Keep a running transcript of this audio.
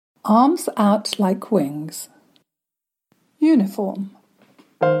Arms out like wings. Uniform.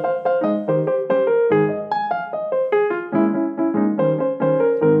 The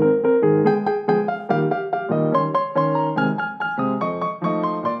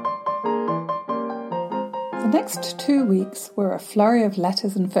next 2 weeks were a flurry of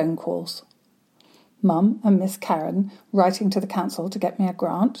letters and phone calls. Mum and Miss Karen writing to the council to get me a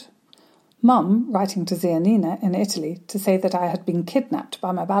grant. Mum writing to Zia Nina in Italy to say that I had been kidnapped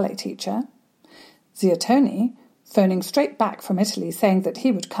by my ballet teacher. Zia Tony phoning straight back from Italy saying that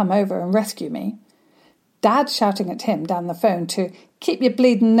he would come over and rescue me. Dad shouting at him down the phone to keep your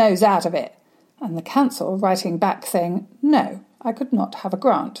bleeding nose out of it. And the council writing back saying, no, I could not have a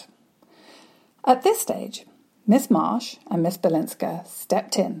grant. At this stage, Miss Marsh and Miss Belinska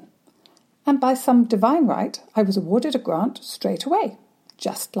stepped in. And by some divine right, I was awarded a grant straight away,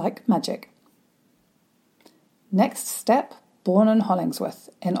 just like magic. Next step, Bourne and Hollingsworth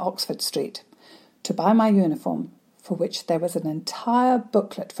in Oxford Street, to buy my uniform, for which there was an entire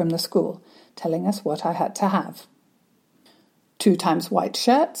booklet from the school telling us what I had to have. 2 times white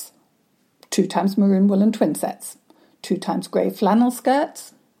shirts, 2 times maroon woolen twin sets, 2 times grey flannel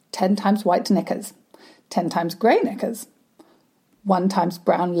skirts, 10 times white knickers, 10 times grey knickers, 1 times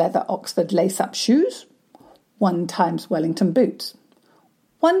brown leather Oxford lace-up shoes, 1 times Wellington boots,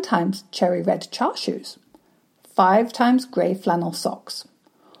 1 times cherry red char-shoes, 5 times grey flannel socks,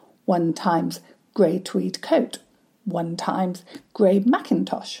 1 times grey tweed coat, 1 times grey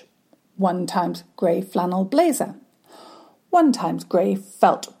mackintosh, 1 times grey flannel blazer, 1 times grey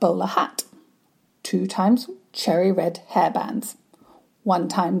felt bowler hat, 2 times cherry red hairbands, 1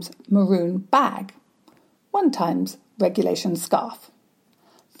 times maroon bag, 1 times regulation scarf.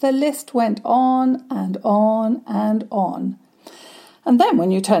 The list went on and on and on. And then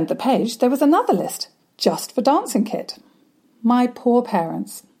when you turned the page, there was another list, just for dancing kit. My poor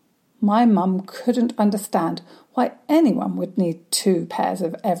parents. My mum couldn't understand why anyone would need 2 pairs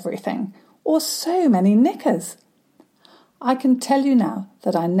of everything, or so many knickers. I can tell you now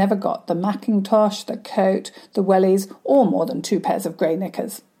that I never got the mackintosh, the coat, the wellies, or more than 2 pairs of grey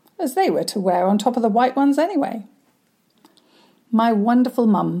knickers, as they were to wear on top of the white ones anyway. My wonderful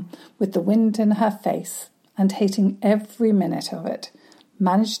mum, with the wind in her face and hating every minute of it,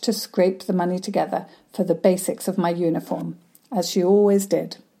 managed to scrape the money together for the basics of my uniform, as she always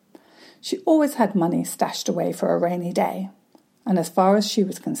did. She always had money stashed away for a rainy day, and as far as she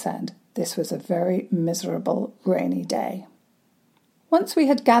was concerned, this was a very miserable rainy day. Once we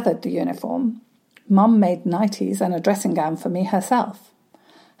had gathered the uniform, Mum made nighties and a dressing gown for me herself,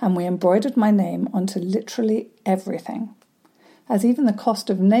 and we embroidered my name onto literally everything, as even the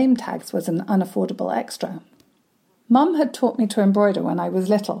cost of name tags was an unaffordable extra. Mum had taught me to embroider when I was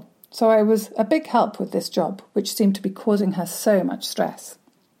little, so I was a big help with this job, which seemed to be causing her so much stress.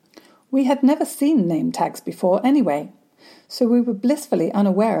 We had never seen name tags before anyway, so we were blissfully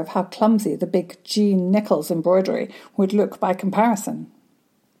unaware of how clumsy the big Jean Nichols embroidery would look by comparison.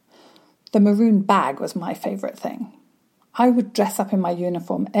 The maroon bag was my favourite thing. I would dress up in my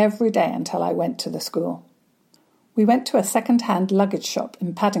uniform every day until I went to the school. We went to a second-hand luggage shop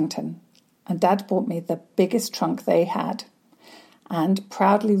in Paddington, and Dad bought me the biggest trunk they had, and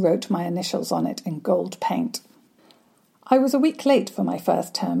proudly wrote my initials on it in gold paint. I was a week late for my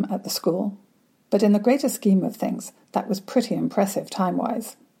first term at the school, but in the greater scheme of things, that was pretty impressive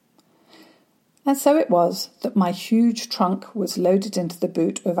time-wise. And so it was that my huge trunk was loaded into the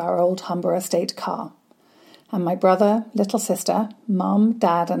boot of our old Humber Estate car, and my brother, little sister, Mum,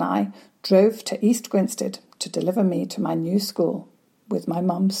 Dad and I drove to East Grinstead to deliver me to my new school, with my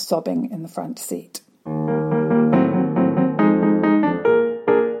mum sobbing in the front seat.